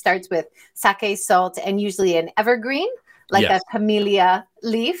ceremony starts with sake, salt, and usually an evergreen, like a camellia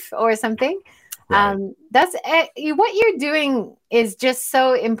leaf or something. Right. That's what you're doing is just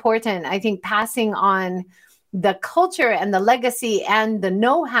so important. I think passing on the culture and the legacy and the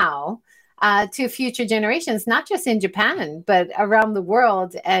know-how to future generations, not just in Japan, but around the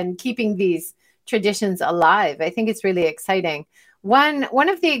world, and keeping these traditions alive. I think it's really exciting. One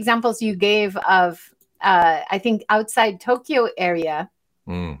of the examples you gave of, I think, outside Tokyo area,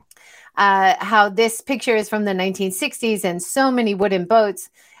 how this picture is from the 1960s and so many wooden boats.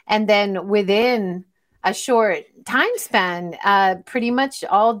 And then within a short time span, pretty much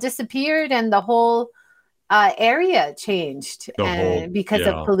all disappeared and the whole area changed because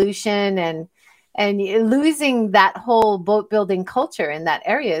of pollution and losing that whole boat building culture in that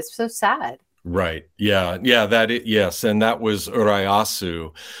area is so sad. Right. Yeah. Yes. And that was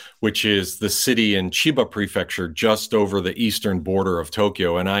Urayasu, which is the city in Chiba Prefecture, just over the eastern border of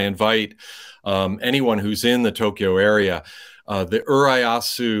Tokyo. And I invite anyone who's in the Tokyo area, the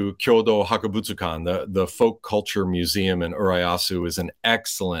Urayasu Kyodo Hakabutsukan, the folk culture museum in Urayasu, is an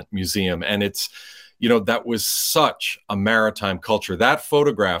excellent museum. And it's, that was such a maritime culture. That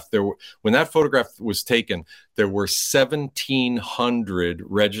photograph, when that photograph was taken, there were 1,700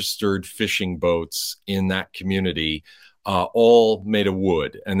 registered fishing boats in that community, all made of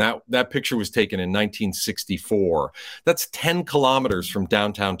wood. And that picture was taken in 1964. That's 10 kilometers from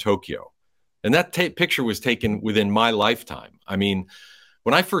downtown Tokyo. And that picture was taken within my lifetime. I mean,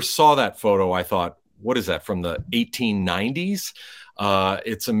 when I first saw that photo, I thought, what is that, from the 1890s?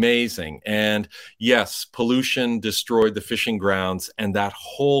 It's amazing. And yes, pollution destroyed the fishing grounds, and that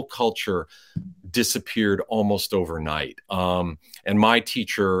whole culture disappeared almost overnight. And my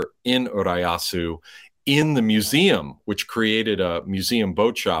teacher in Urayasu, in the museum, which created a museum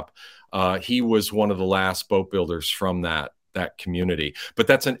boat shop, he was one of the last boat builders from that community. But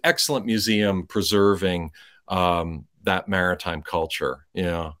that's an excellent museum preserving that maritime culture.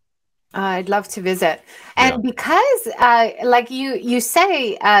 Yeah. I'd love to visit. Yeah. And because, like you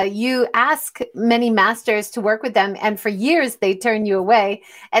say, you ask many masters to work with them, and for years they turn you away,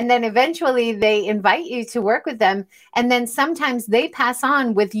 and then eventually they invite you to work with them, and then sometimes they pass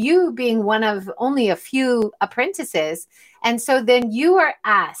on with you being one of only a few apprentices, and so then you are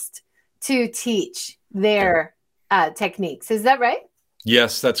asked to teach Yeah. their techniques. Is that right?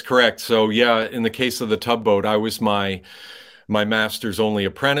 Yes, that's correct. So yeah, in the case of the tugboat, I was my master's only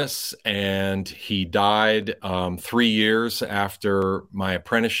apprentice, and he died 3 years after my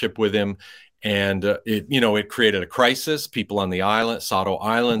apprenticeship with him. And it created a crisis. People on the island, Sado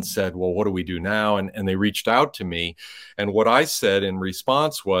Island, said, "Well, what do we do now?" And they reached out to me, and what I said in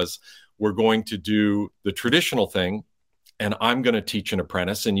response was, "We're going to do the traditional thing, and I'm going to teach an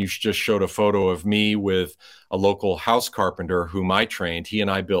apprentice." And you just showed a photo of me with a local house carpenter whom I trained. He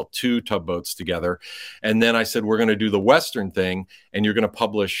and I built 2 tugboats together. And then I said, we're going to do the Western thing, and you're going to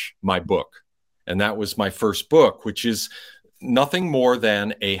publish my book. And that was my first book, which is nothing more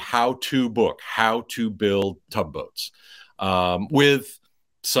than a how-to book, how to build tugboats, with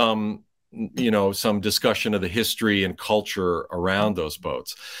some discussion of the history and culture around those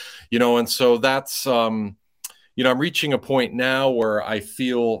boats. And so that's I'm reaching a point now where I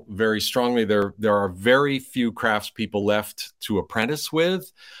feel very strongly there are very few craftspeople left to apprentice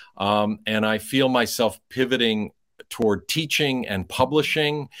with, and I feel myself pivoting toward teaching and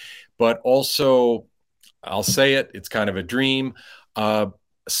publishing, but also, I'll say it, it's kind of a dream,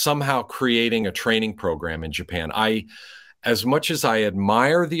 somehow creating a training program in Japan. As much as I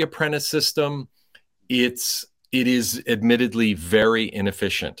admire the apprentice system, it is admittedly very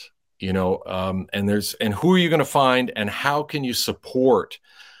inefficient. And who are you going to find, and how can you support,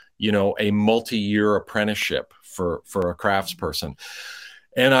 a multi-year apprenticeship for a craftsperson?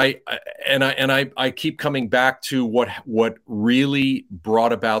 And I keep coming back to what really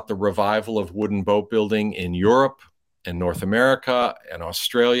brought about the revival of wooden boat building in Europe and North America and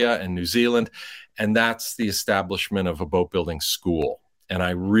Australia and New Zealand, and that's the establishment of a boat building school. And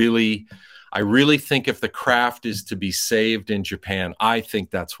I really think if the craft is to be saved in Japan, I think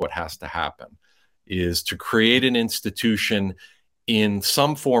that's what has to happen, is to create an institution in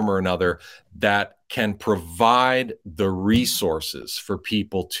some form or another that can provide the resources for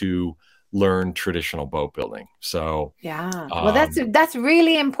people to learn traditional boat building. So yeah, well, that's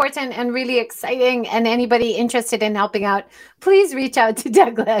really important and really exciting. And anybody interested in helping out, please reach out to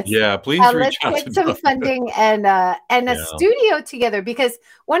Douglas. Yeah, please reach Let's out get to some Doug. funding and a Yeah. studio together, because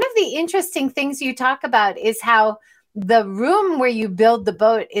one of the interesting things you talk about is how the room where you build the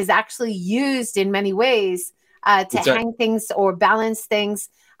boat is actually used in many ways to hang things or balance things.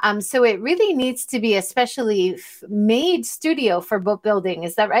 So it really needs to be a specially made studio for boat building.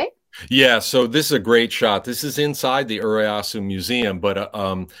 Is that right? Yeah, so this is a great shot. This is inside the Urayasu Museum, but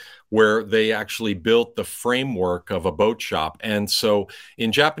where they actually built the framework of a boat shop. And so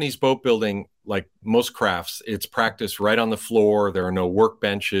in Japanese boat building, like most crafts, it's practiced right on the floor. There are no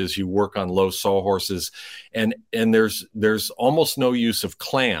workbenches. You work on low sawhorses, and there's almost no use of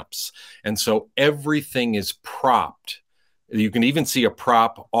clamps. And so everything is propped. You can even see a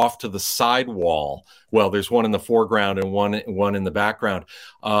prop off to the side wall. Well, there's one in the foreground and one in the background.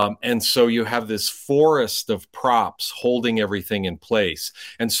 And so you have this forest of props holding everything in place.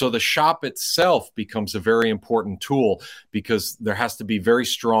 And so the shop itself becomes a very important tool, because there has to be very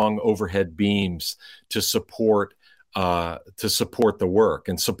strong overhead beams to support the work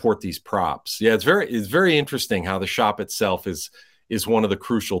and support these props. Yeah, it's very interesting how the shop itself is one of the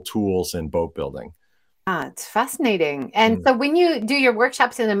crucial tools in boat building. Ah, it's fascinating. And so when you do your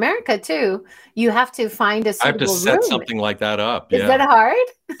workshops in America too, you have to find a I have to suitable set room. something like that up. Is Yeah. that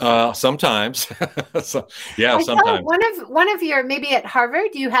hard? Sometimes. I Sometimes. saw one of your, maybe at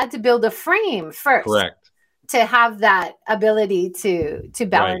Harvard, you had to build a frame first Correct. to have that ability to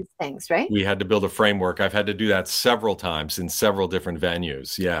balance things, right? We had to build a framework. I've had to do that several times in several different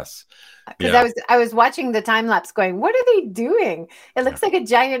venues. Yes. Because Yeah. I was watching the time lapse going, what are they doing? It looks like a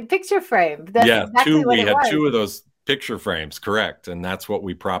giant picture frame. That's exactly what we it had was. 2 of those picture frames, correct, and that's what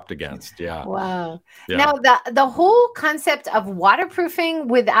we propped against. Yeah. Wow. Yeah. Now the whole concept of waterproofing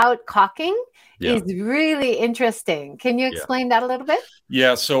without caulking is really interesting. Can you explain that a little bit?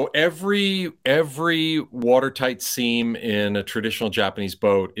 Yeah, so every watertight seam in a traditional Japanese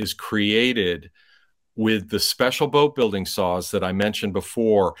boat is created with the special boat building saws that I mentioned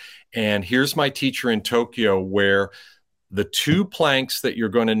before. And here's my teacher in Tokyo, where the 2 planks that you're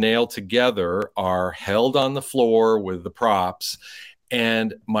going to nail together are held on the floor with the props.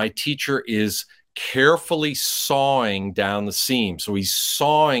 And my teacher is carefully sawing down the seam. So he's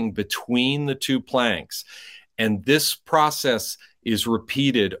sawing between the 2 planks. And this process is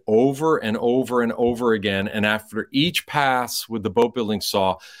repeated over and over and over again. And after each pass with the boat building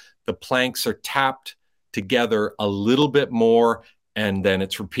saw, the planks are tapped together a little bit more, and then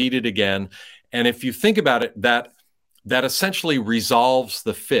it's repeated again. And if you think about it, that essentially resolves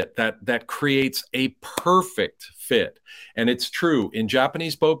the fit, that creates a perfect fit. And it's true in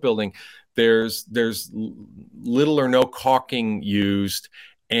Japanese boat building, there's little or no caulking used,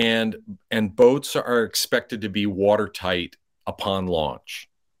 and boats are expected to be watertight upon launch.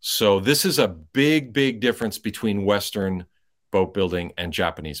 So this is a big difference between Western boat building and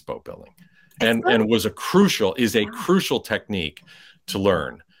Japanese boat building, and is a crucial technique to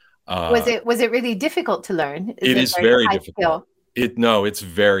learn. Was it really difficult to learn? It is very difficult. It's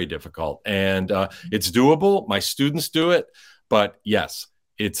very difficult, and it's doable. My students do it, but yes,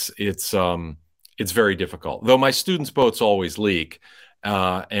 it's very difficult. Though my students' boats always leak,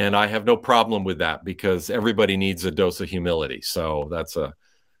 and I have no problem with that because everybody needs a dose of humility. So that's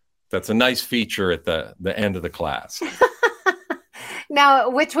a nice feature at the end of the class. Now,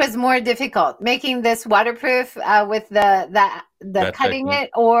 which was more difficult, making this waterproof with the cutting technique, it,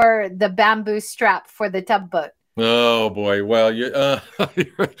 or the bamboo strap for the tugboat? Oh boy! Well, you're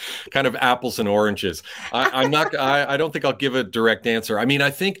kind of apples and oranges. I don't think I'll give a direct answer. I mean,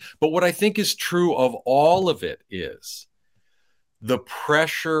 but what I think is true of all of it is the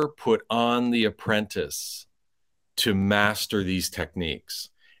pressure put on the apprentice to master these techniques,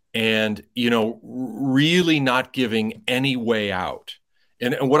 and really not giving any way out.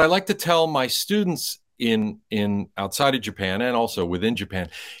 And what I like to tell my students in outside of Japan and also within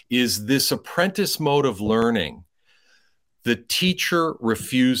Japan is this apprentice mode of learning. The teacher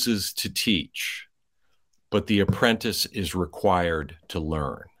refuses to teach, but the apprentice is required to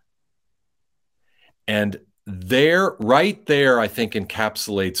learn. And right there, I think,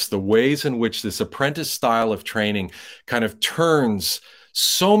 encapsulates the ways in which this apprentice style of training kind of turns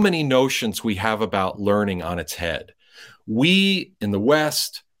so many notions we have about learning on its head. We in the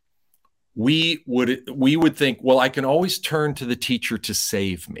West, we would think, well, I can always turn to the teacher to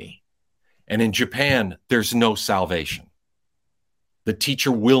save me. And in Japan, there's no salvation. The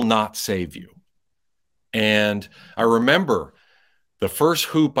teacher will not save you. And I remember the first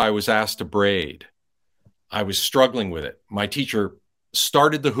hoop I was asked to braid, I was struggling with it. My teacher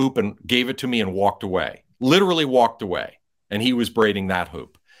started the hoop and gave it to me and walked away, literally walked away. And he was braiding that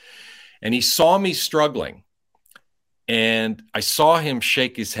hoop. And he saw me struggling. And I saw him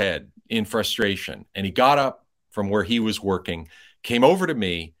shake his head in frustration. And he got up from where he was working, came over to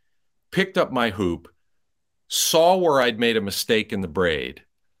me, picked up my hoop, saw where I'd made a mistake in the braid,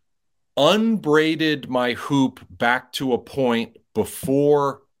 unbraided my hoop back to a point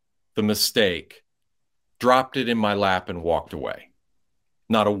before the mistake, dropped it in my lap and walked away.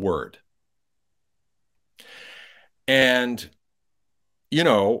 Not a word. And,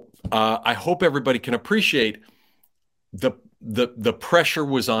 I hope everybody can appreciate the pressure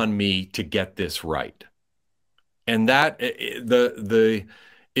was on me to get this right. And that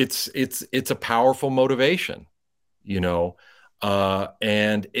it's a powerful motivation, and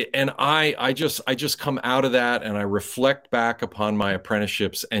I just come out of that and I reflect back upon my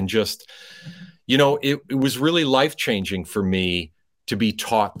apprenticeships and just, it was really life-changing for me to be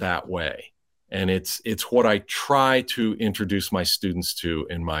taught that way. And it's what I try to introduce my students to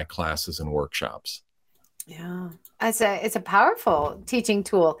in my classes and workshops. Yeah. It's a powerful teaching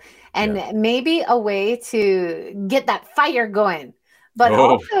tool, and maybe a way to get that fire going. But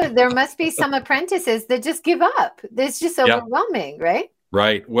also there must be some apprentices that just give up. It's just overwhelming, right?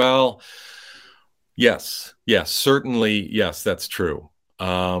 Right. Well, yes, certainly. Yes, that's true.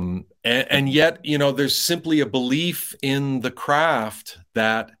 And yet, there's simply a belief in the craft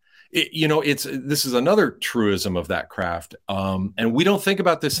that, this is another truism of that craft. And we don't think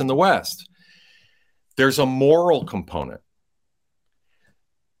about this in the West. There's a moral component.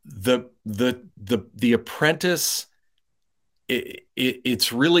 The apprentice,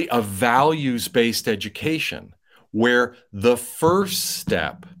 it's really a values-based education where the first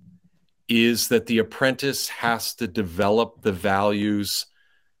step is that the apprentice has to develop the values: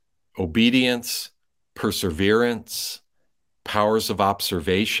 obedience, perseverance, powers of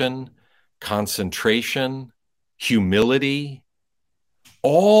observation, concentration, humility.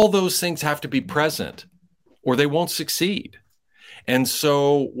 All those things have to be present or they won't succeed. And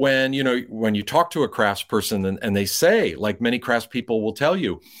so when you talk to a craftsperson and they say, like many craftspeople will tell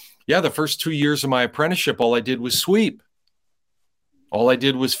you, the first 2 years of my apprenticeship, all I did was sweep. All I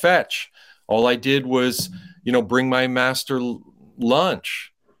did was fetch. All I did was, bring my master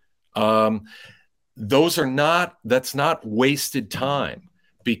lunch. That's not wasted time,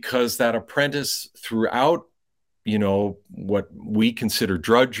 because that apprentice throughout what we consider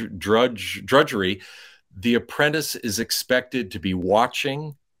drudgery, the apprentice is expected to be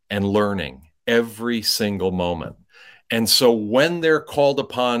watching and learning every single moment. And so when they're called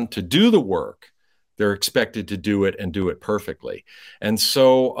upon to do the work, they're expected to do it and do it perfectly. And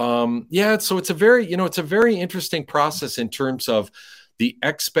so, so it's a very interesting process in terms of the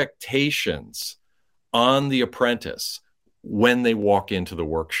expectations on the apprentice when they walk into the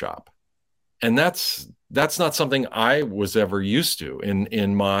workshop. And that's not something I was ever used to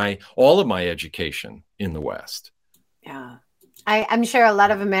in all of my education in the West. Yeah. I'm sure a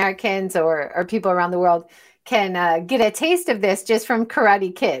lot of Americans or people around the world can get a taste of this just from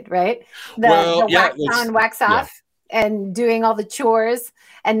Karate Kid, right? The wax on, wax off, and doing all the chores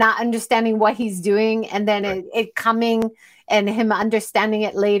and not understanding what he's doing, and then it coming and him understanding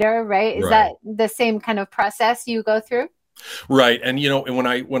it later, right? Is that the same kind of process you go through? Right. And,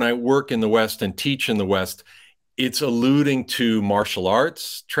 when I work in the West and teach in the West, it's alluding to martial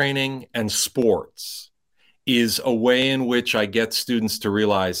arts training, and sports is a way in which I get students to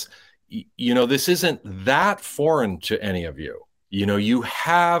realize, this isn't that foreign to any of you. You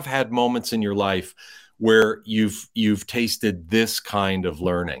have had moments in your life where you've tasted this kind of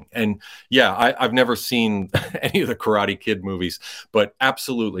learning. And I've never seen any of the Karate Kid movies, but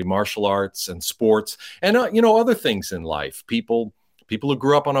absolutely martial arts and sports and other things in life. People who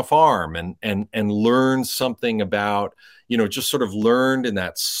grew up on a farm and learned something about, just sort of learned in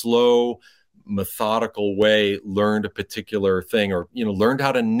that slow, methodical way, learned a particular thing, or learned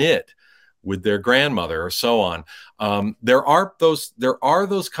how to knit with their grandmother, or so on. There are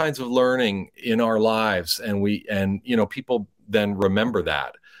those kinds of learning in our lives, and people then remember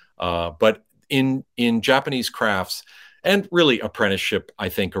that. But in Japanese crafts, and really apprenticeship, I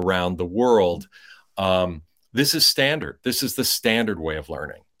think around the world, this is standard. This is the standard way of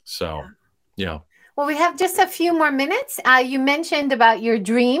learning. So, yeah. Well, we have just a few more minutes. You mentioned about your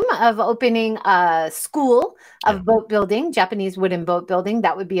dream of opening a school of boat building, Japanese wooden boat building.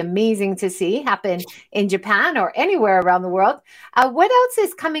 That would be amazing to see happen in Japan or anywhere around the world. What else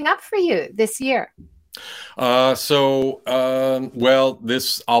is coming up for you this year? I'll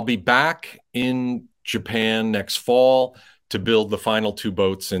be back in Japan next fall to build the final 2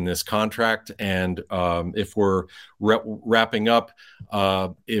 boats in this contract. And if we're wrapping up,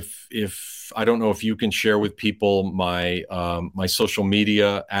 if I don't know if you can share with people my social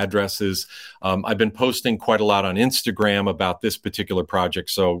media addresses. I've been posting quite a lot on Instagram about this particular project,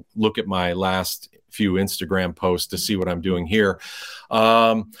 so look at my last few Instagram posts to see what I'm doing here.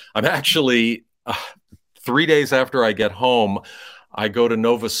 I'm actually 3 days after I get home, I go to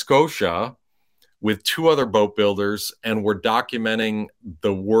Nova Scotia with 2 other boat builders, and we're documenting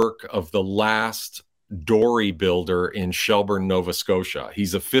the work of the last dory builder in Shelburne, Nova Scotia.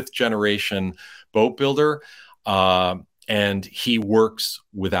 He's a 5th generation boat builder, and he works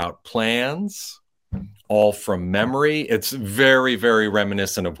without plans, all from memory. It's very, very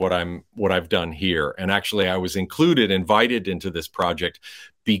reminiscent of what I've done here. And actually, I was invited into this project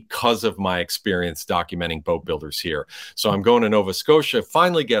because of my experience documenting boat builders here. So I'm going to Nova Scotia,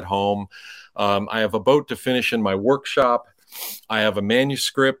 finally get home. I have a boat to finish in my workshop. I have a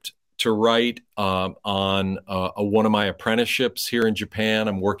manuscript to write on one of my apprenticeships here in Japan.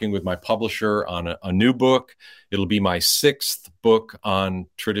 I'm working with my publisher on a new book. It'll be my 6th book on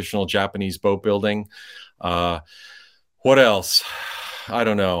traditional Japanese boat building. What else? I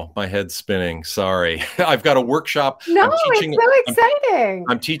don't know. My head's spinning. Sorry. I've got a workshop. No, it's so exciting.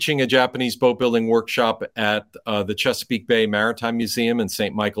 I'm teaching a Japanese boat building workshop at the Chesapeake Bay Maritime Museum in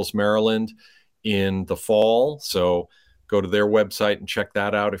St. Michael's, Maryland in the fall. So go to their website and check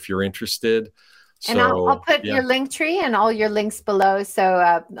that out if you're interested. And I'll put your link tree and all your links below.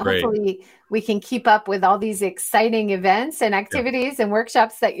 So hopefully we can keep up with all these exciting events and activities and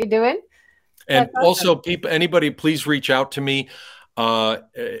workshops that you're doing. And also, anybody, please reach out to me.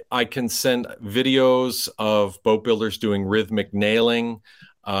 I can send videos of boat builders doing rhythmic nailing.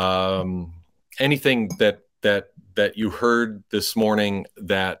 Anything that you heard this morning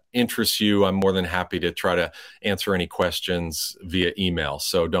that interests you, I'm more than happy to try to answer any questions via email.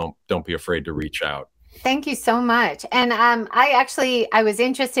 So don't be afraid to reach out. Thank you so much. And I was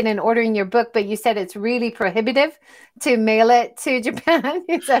interested in ordering your book, but you said it's really prohibitive to mail it to Japan.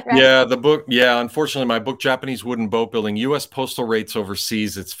 Is that right? Yeah, the book. Yeah, unfortunately, my book, Japanese Wooden Boat Building, U.S. postal rates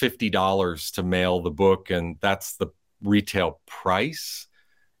overseas, it's $50 to mail the book, and that's the retail price.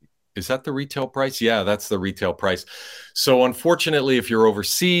 Is that the retail price? Yeah, that's the retail price. So unfortunately, if you're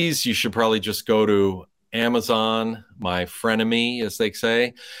overseas, you should probably just go to Amazon, my frenemy, as they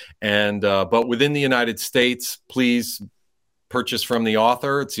say. And but within the United States, please purchase from the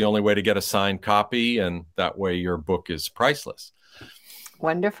author. It's the only way to get a signed copy, and that way your book is priceless.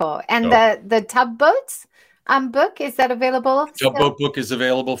 Wonderful. And the Tubboats book, is that available? Tubboat book is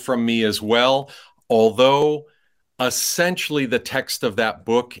available from me as well, although essentially the text of that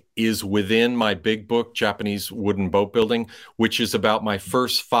book is within my big book, Japanese Wooden Boat Building, which is about my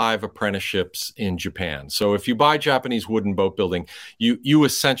first 5 apprenticeships in Japan. So if you buy Japanese Wooden Boat Building, you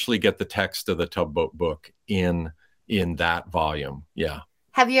essentially get the text of the Tubboat book in that volume. Yeah.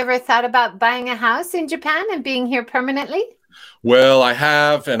 Have you ever thought about buying a house in Japan and being here permanently? Well, I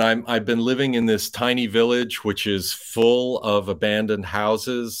have, and I've been living in this tiny village, which is full of abandoned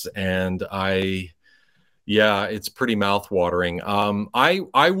houses, and yeah, it's pretty mouthwatering.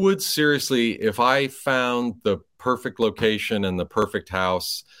 I would seriously, if I found the perfect location and the perfect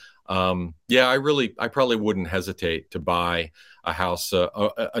house, yeah, I probably wouldn't hesitate to buy a house.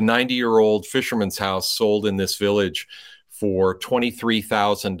 A 90-year-old fisherman's house sold in this village for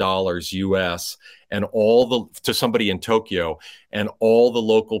 $23,000 US, and to somebody in Tokyo, and all the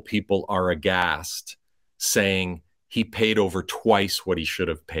local people are aghast, saying he paid over twice what he should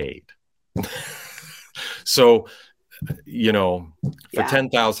have paid. So, for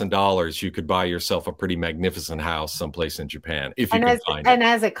 $10,000, you could buy yourself a pretty magnificent house someplace in Japan if you can find it. And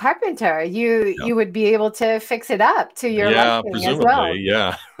as a carpenter, you would be able to fix it up to your liking presumably, as well.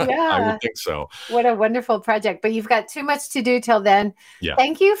 Yeah, I would think so. What a wonderful project! But you've got too much to do till then. Yeah.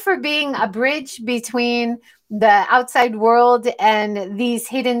 Thank you for being a bridge between the outside world and these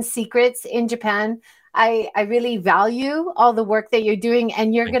hidden secrets in Japan. I really value all the work that you're doing,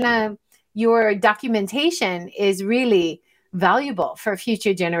 and your documentation is really valuable for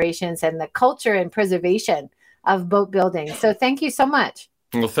future generations and the culture and preservation of boat building. So thank you so much.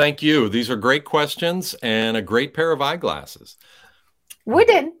 Well, thank you. These are great questions and a great pair of eyeglasses.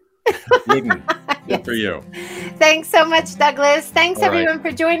 Wooden. Wooden. Good for you. Thanks so much, Douglas. Thanks everyone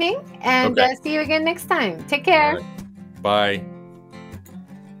for joining, and see you again next time. Take care. Right. Bye.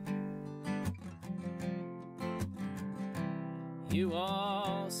 You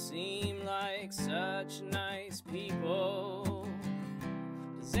all seem like such nice people.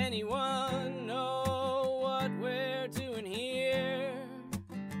 Does anyone know what we're doing here?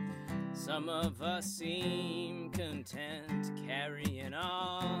 Some of us seem content carrying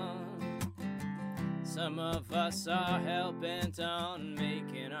on. Some of us are hell-bent on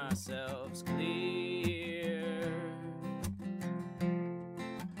making ourselves clear.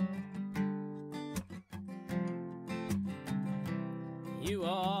 You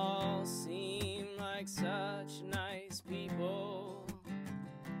all seem like such nice people.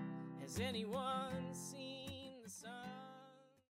 Has anyone seen